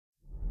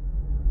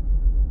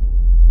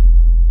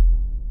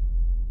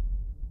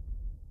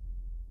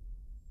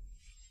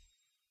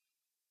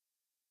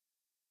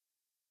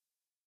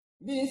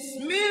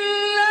بسم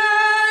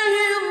الله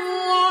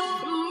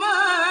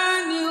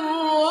الرحمن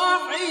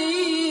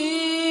الرحيم.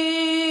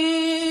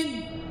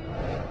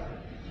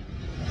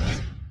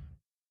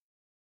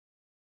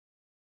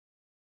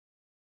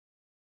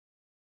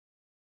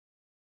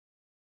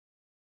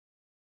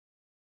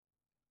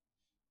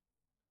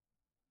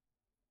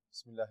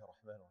 بسم الله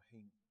الرحمن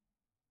الرحيم.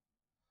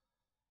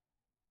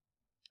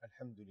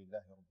 الحمد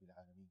لله رب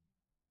العالمين،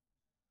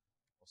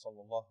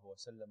 وصلى الله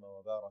وسلم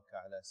وبارك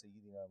على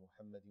سيدنا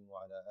محمد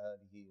وعلى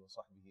آله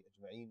وصحبه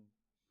أجمعين،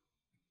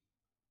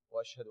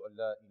 وأشهد أن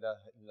لا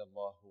إله إلا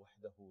الله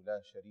وحده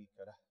لا شريك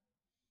له،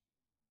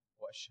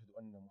 وأشهد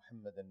أن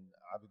محمدا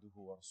عبده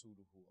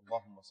ورسوله.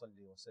 اللهم صل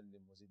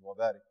وسلم وزد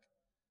وبارك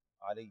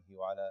عليه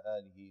وعلى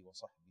آله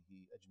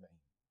وصحبه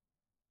أجمعين.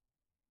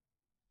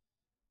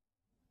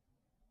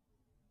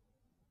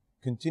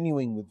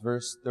 Continuing with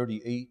verse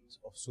 38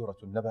 of Surah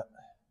An-Naba.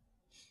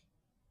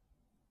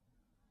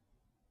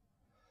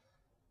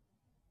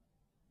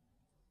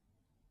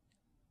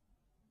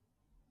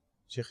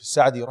 Shaykh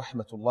Sa'di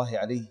rahmatullahi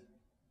alayhi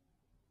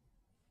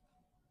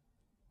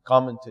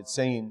commented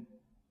saying,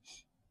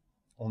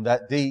 on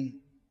that day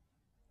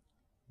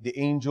the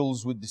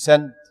angels would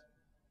descend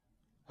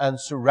and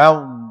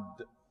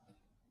surround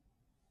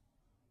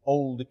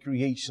all the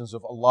creations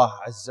of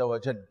Allah Azza wa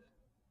Jal.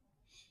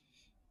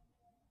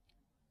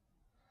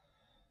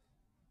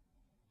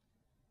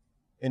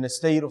 In a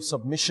state of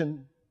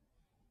submission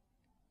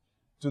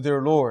to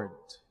their Lord,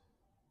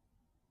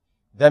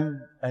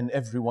 them and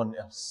everyone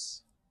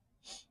else.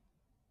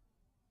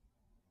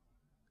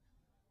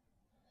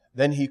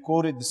 Then he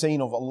quoted the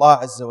saying of Allah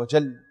Azza wa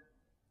Jal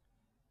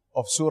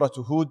of Surah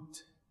Hud,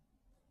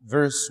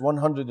 verse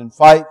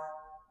 105.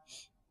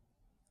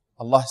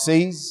 Allah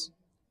says,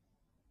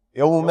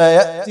 يَوْمَ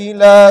يَأْتِ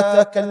لَا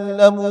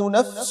تَكَلَّمُ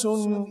نَفْسٌ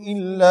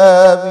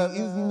إِلَّا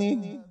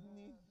بِإِذْنِهِ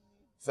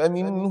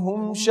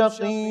فَمِنْهُمْ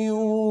شَقِيٌّ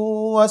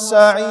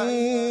وَسَعِيدٌ.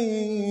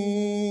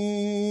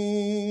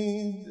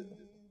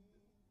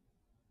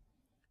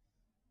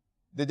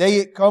 The day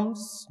it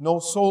comes, no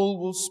soul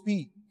will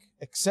speak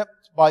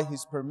except by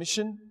His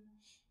permission,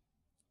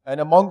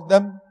 and among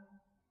them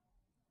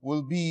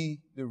will be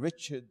the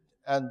wretched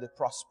and the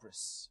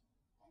prosperous.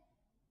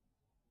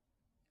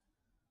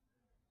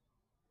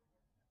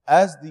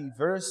 As the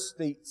verse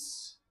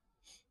states,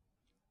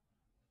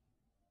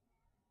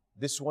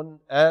 this one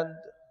and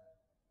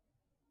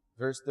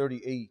verse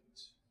 38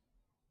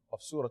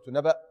 of Surah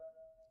An-Naba,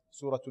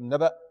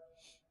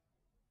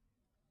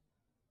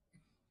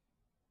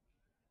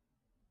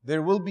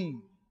 there will be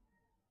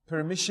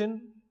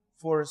permission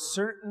for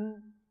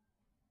certain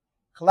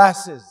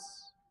classes,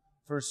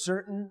 for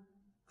certain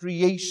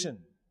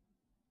creation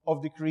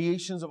of the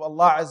creations of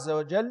Allah Azza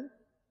wa Jal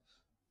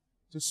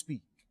to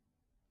speak.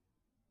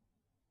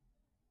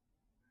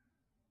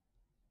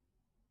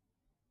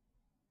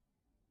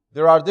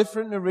 There are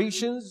different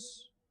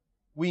narrations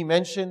we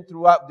mentioned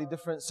throughout the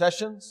different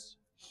sessions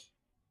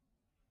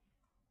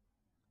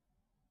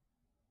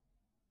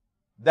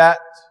that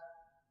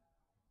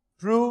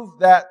prove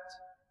that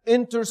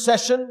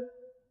intercession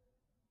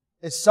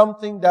is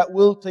something that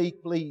will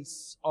take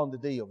place on the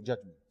Day of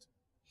Judgment.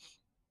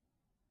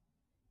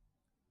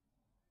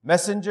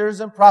 Messengers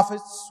and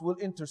prophets will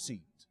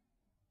intercede.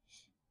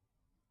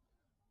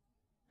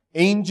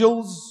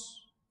 Angels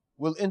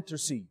will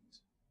intercede.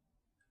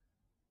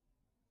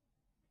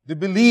 The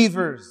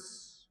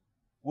believers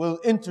will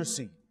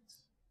intercede.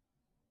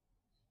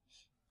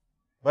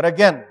 But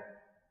again,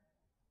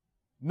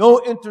 no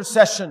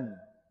intercession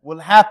will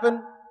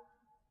happen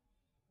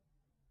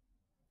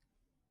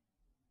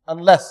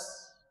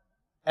unless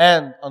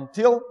and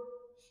until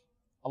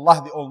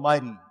Allah the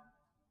Almighty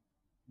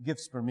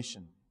gives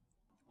permission.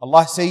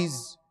 Allah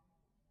says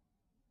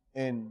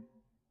in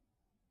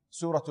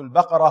Surah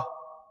Al-Baqarah,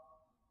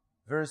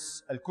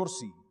 verse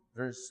Al-Kursi,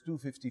 verse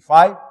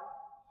 255,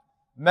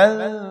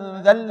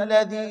 مَنْ ذَا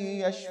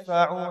الَّذِي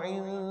يَشْفَعُ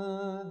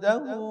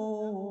عِنْدَهُ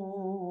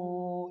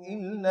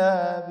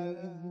إِلَّا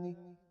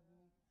بِإِذْنِهِ.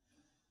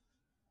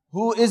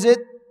 Who is it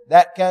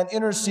that can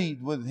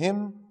intercede with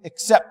Him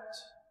except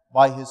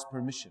by His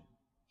permission?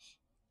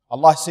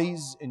 Allah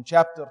says in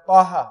chapter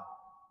Taha,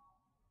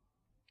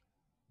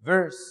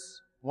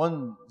 verse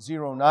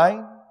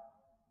 109,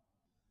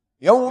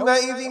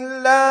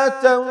 يَوْمَئِذٍ لَا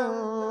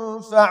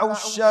تَنْفَعُ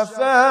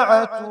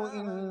الشَّفَاعَةُ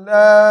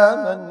إِلَّا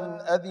مَنْ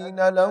أَذِنَ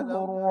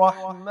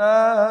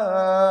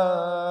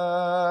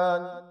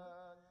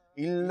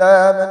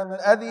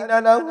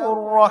لَهُ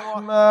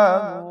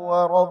الرَّحْمَنُ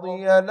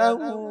وَرَضِيَ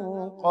لَهُ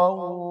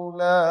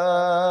قَوْلًا.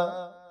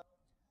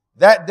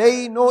 That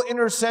day no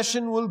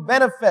intercession will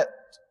benefit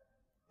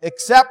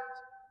except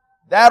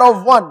that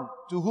of one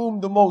to whom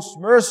the Most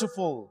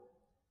Merciful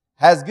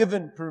has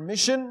given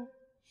permission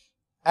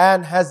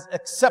and has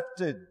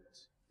accepted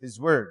His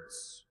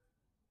words.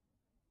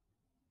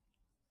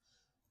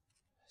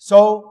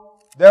 So,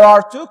 there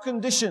are two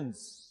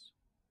conditions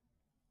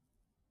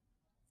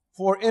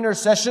for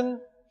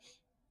intercession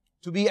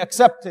to be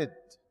accepted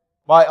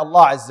by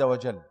Allah Azza wa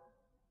Jal.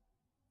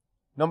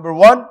 Number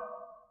one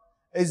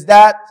is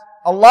that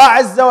Allah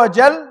Azza wa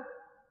Jal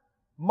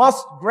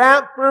must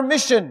grant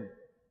permission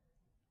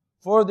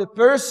for the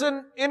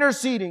person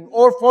interceding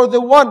or for the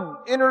one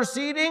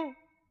interceding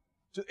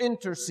to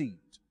intercede.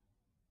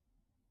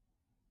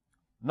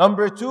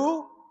 Number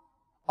two,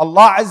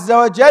 Allah Azza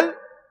wa Jal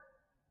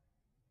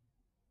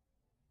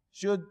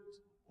should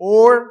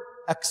or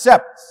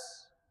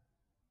accepts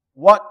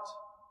what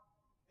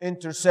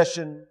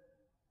intercession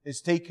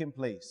is taking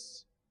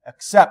place.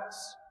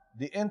 Accepts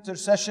the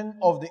intercession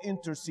of the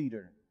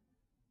interceder.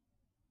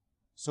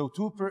 So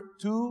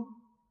two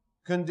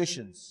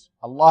conditions.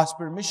 Allah's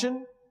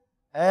permission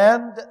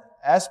and,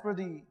 as per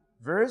the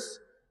verse,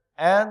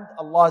 and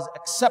Allah's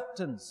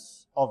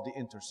acceptance of the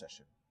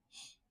intercession.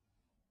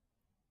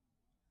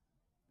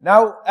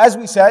 Now, as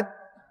we said,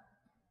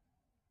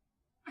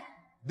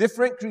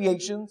 different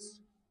creations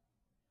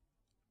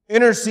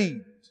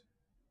intercede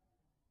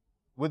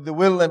with the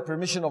will and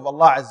permission of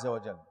Allah Azza wa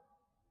Jalla.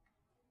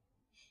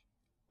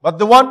 But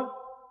the one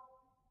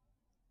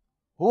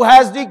who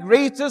has the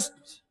greatest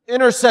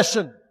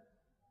intercession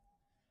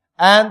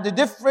and the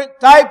different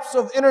types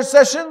of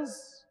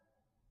intercessions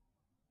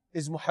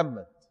is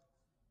Muhammad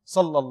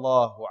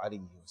sallallahu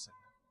alayhi wa sallam.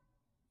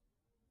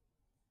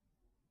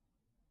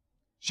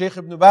 Shaykh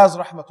Ibn Baz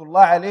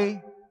rahmatullah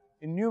alayhi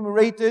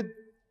enumerated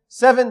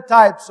 7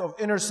 types of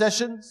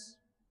intercessions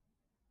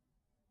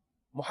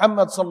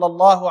Muhammad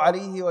sallallahu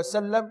alayhi wa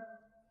sallam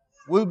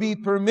will be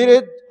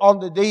permitted on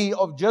the day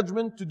of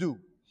judgment to do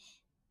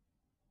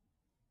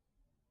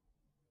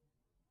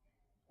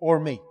or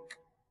make.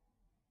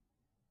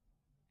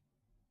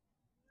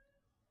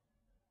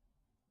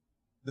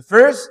 The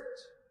first,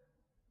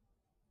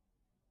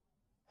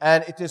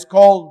 and it is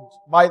called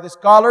by the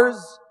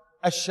scholars,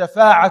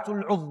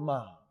 Ash-Shafa'atul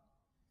Uzma,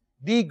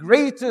 the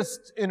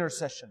greatest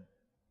intercession.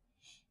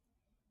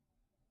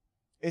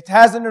 It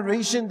has a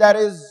narration that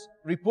is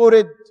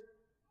reported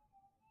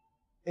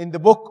in the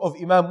book of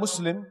Imam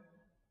Muslim,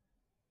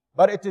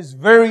 but it is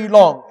very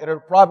long. It will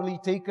probably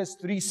take us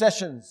 3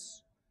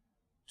 sessions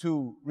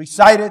to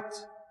recite it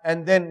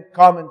and then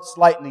comment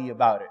slightly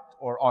about it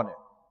or on it.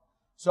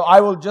 So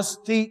I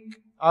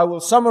will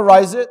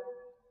summarize it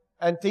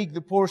and take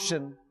the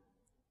portion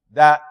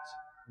that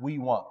we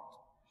want.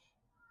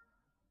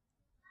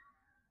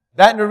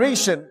 That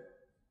narration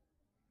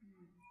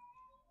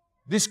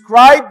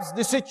describes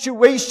the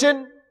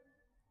situation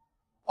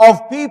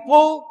of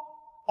people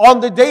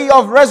on the day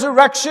of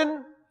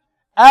resurrection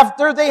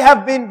after they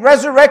have been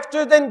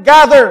resurrected and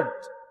gathered.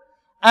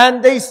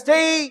 And they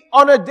stay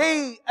on a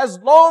day as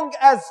long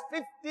as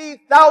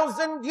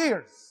 50,000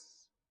 years.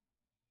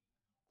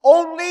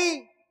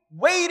 Only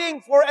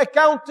waiting for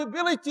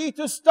accountability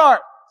to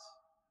start.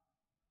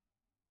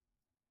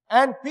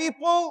 And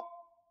people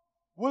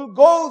will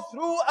go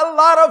through a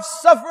lot of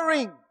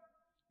suffering.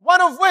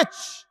 One of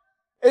which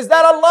is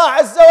that Allah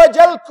Azza wa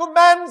Jal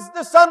commands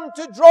the sun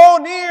to draw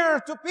near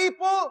to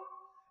people.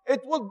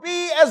 It would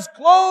be as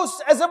close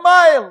as a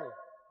mile.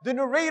 The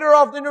narrator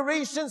of the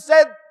narration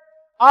said,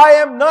 I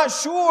am not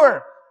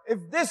sure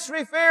if this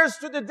refers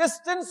to the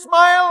distance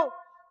mile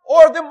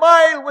or the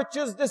mile which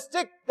is the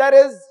stick that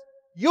is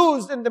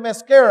used in the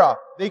mascara.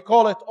 They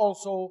call it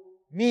also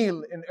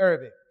mil in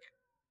Arabic.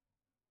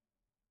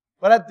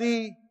 But at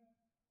the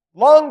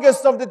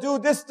longest of the 2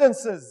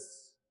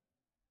 distances,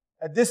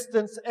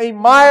 a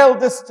mile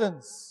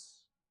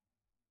distance,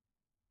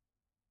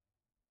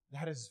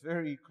 that is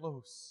very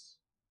close.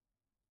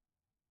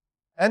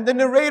 And the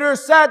narrator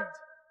said,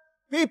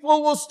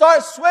 people will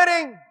start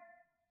sweating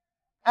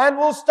and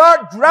will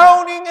start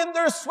drowning in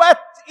their sweat,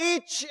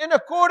 each in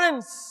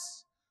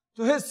accordance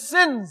to his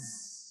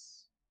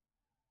sins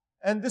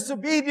and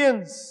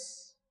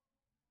disobedience.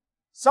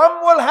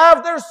 Some will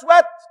have their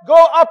sweat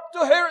go up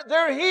to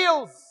their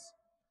heels,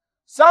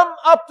 some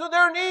up to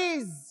their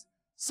knees,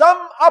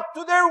 some up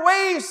to their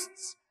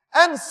waists,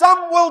 and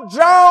some will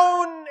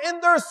drown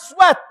in their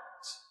sweat.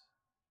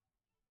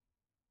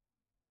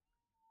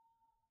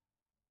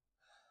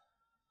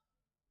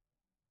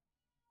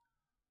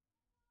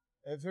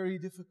 A very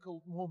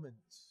difficult moment,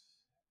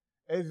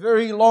 a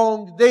very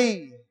long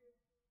day,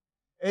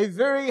 a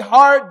very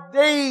hard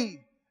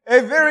day,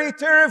 a very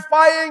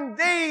terrifying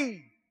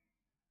day.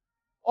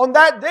 On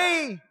that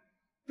day,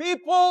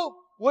 people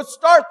would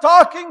start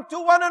talking to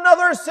one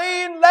another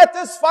saying, let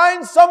us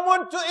find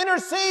someone to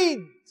intercede.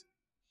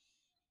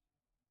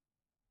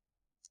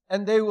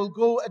 And they will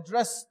go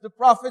address the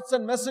prophets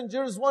and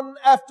messengers one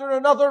after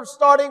another,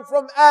 starting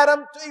from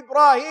Adam to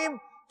Ibrahim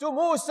to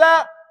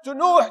Musa to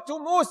Nuh to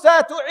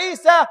Musa to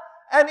Isa,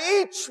 and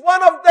each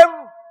one of them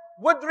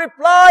would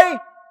reply,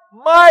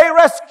 my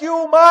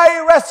rescue,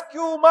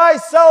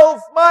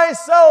 myself,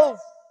 myself.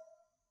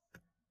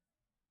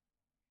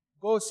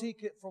 Go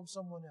seek it from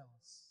someone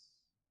else.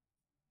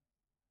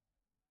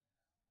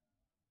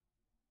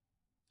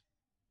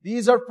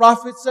 These are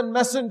prophets and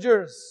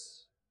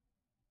messengers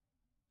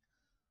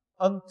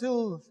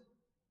until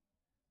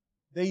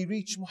they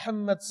reach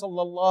Muhammad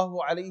sallallahu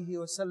alayhi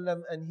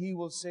wasallam, and he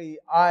will say,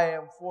 I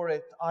am for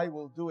it, I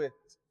will do it.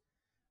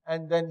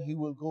 And then he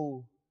will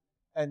go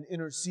and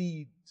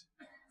intercede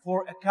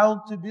for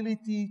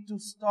accountability to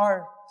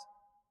start.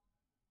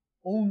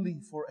 Only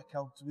for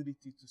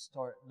accountability to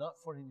start, not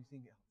for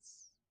anything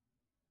else.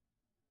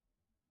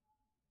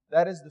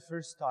 That is the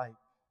first type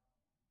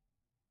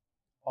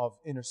of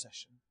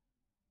intercession.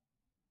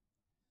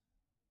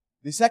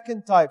 The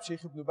second type,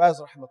 Shaykh Ibn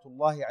Baz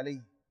rahmatullahi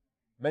alayhi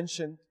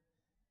mentioned,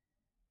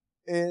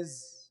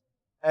 is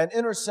an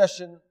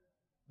intercession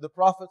the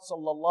Prophet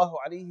sallallahu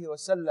alaihi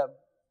wasallam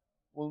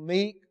will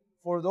make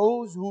for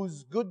those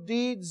whose good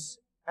deeds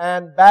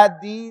and bad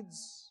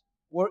deeds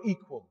were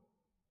equal.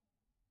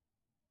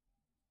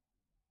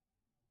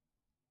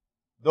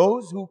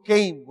 Those who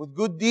came with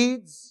good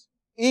deeds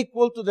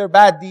equal to their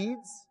bad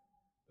deeds,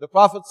 the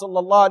Prophet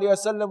sallallahu alaihi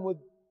wasallam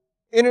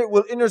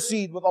will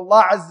intercede with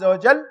Allah Azza wa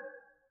Jal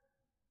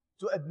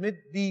to admit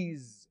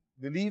these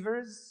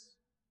believers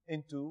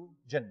into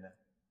Jannah.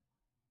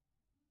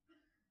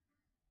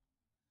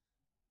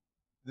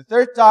 The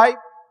third type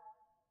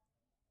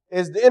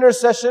is the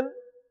intercession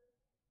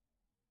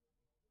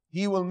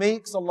he will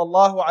make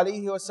sallallahu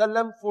alaihi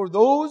wasallam for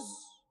those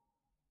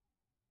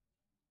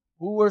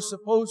who were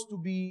supposed to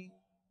be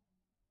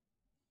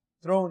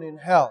thrown in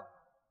hell,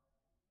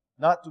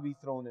 not to be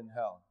thrown in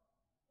hell.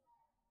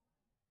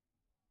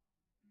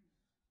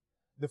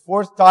 The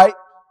fourth type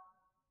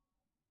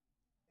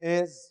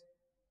is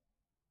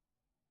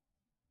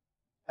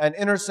an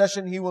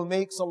intercession he will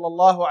make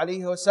sallallahu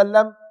alaihi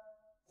wasallam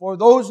for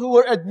those who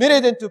were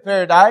admitted into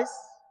paradise.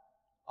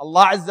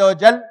 Allah Azza wa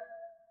Jal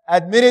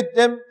admitted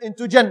them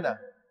into Jannah.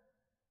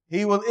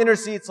 He will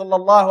intercede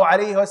sallallahu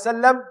alaihi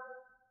wasallam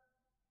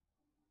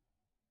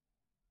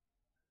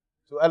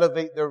to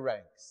elevate their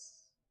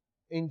ranks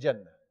in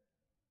Jannah.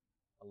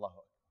 Allahu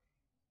Akbar.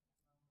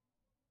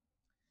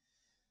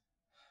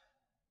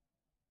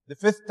 The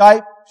fifth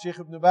type, Shaykh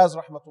Ibn Baz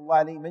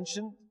rahmatullah alayhi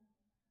mentioned,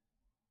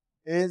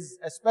 is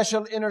a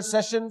special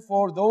intercession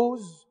for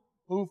those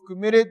who've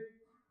committed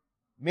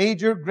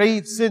major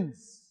grave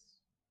sins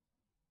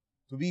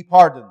to be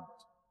pardoned.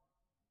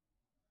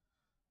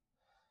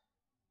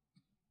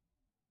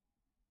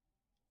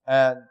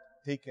 And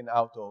taken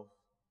out of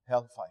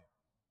hellfire.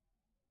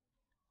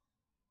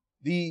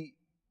 The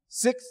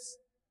sixth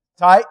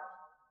type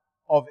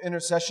of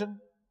intercession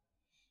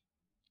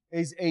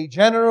is a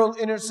general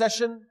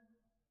intercession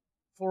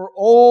for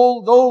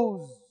all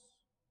those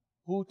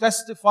who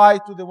testify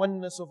to the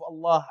oneness of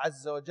Allah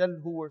Azza wa Jal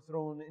who were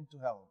thrown into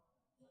hell,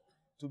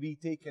 to be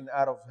taken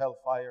out of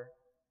hellfire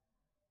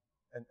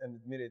and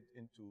admitted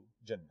into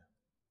Jannah.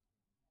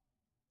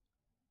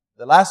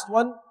 The last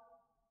one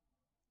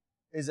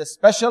is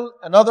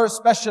another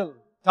special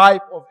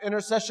type of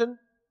intercession,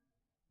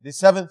 the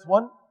seventh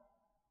one,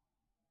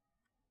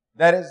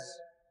 that is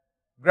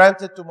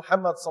granted to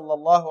Muhammad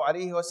sallallahu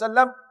alaihi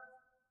wasallam,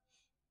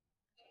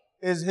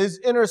 is his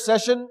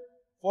intercession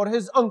for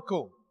his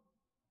uncle,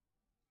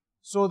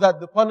 so that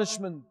the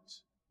punishment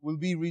will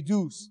be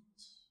reduced.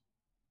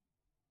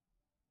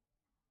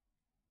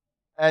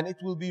 And it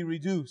will be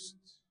reduced.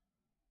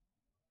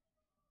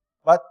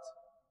 But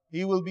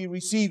he will be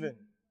receiving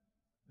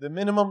the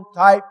minimum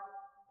type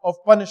of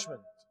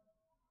punishment,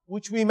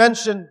 which we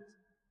mentioned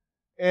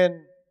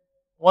in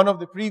one of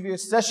the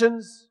previous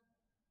sessions,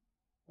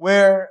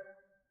 where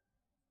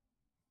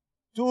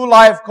 2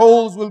 live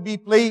coals will be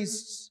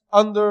placed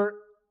under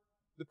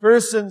the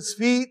person's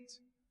feet,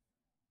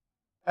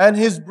 and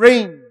his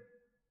brain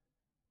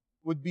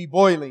would be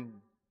boiling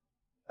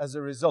as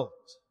a result.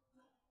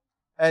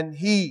 And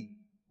he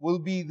will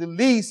be the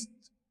least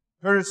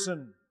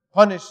person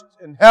punished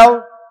in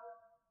hell,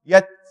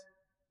 yet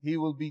he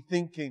will be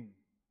thinking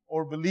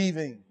or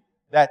believing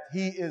that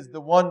he is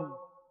the one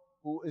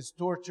who is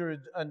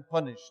tortured and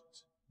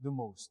punished the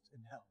most in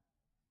hell.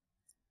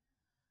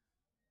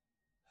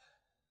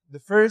 The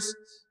first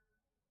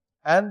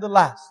and the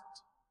last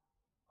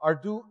are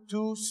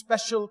two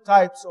special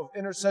types of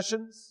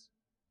intercessions.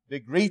 The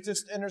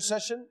greatest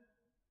intercession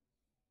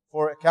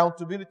for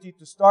accountability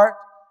to start,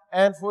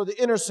 and for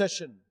the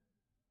intercession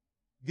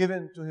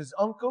given to his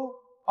uncle,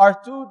 are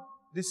two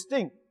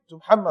distinct to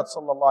Muhammad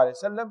sallallahu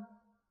alaihi wasallam.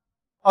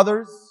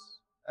 Others,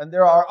 and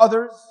there are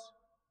others,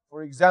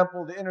 for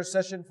example, the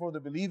intercession for the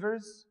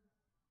believers,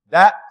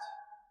 that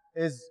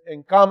is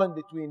in common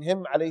between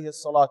him alayhi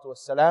salatu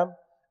wassalam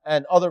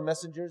and other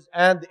messengers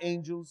and the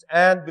angels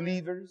and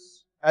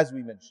believers, as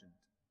we mentioned.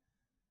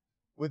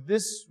 With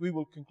this, we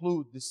will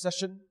conclude this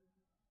session,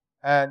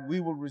 and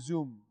we will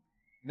resume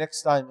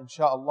next time,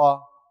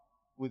 inshaAllah,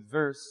 with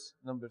verse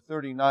number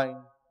 39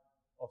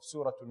 of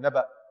Surah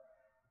Al-Naba.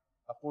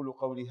 أقول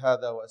قولي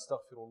هذا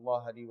وأستغفر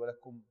الله لي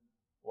ولكم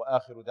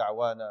وآخر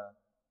دعوانا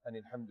أن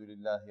الحمد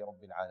لله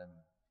رب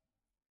العالمين.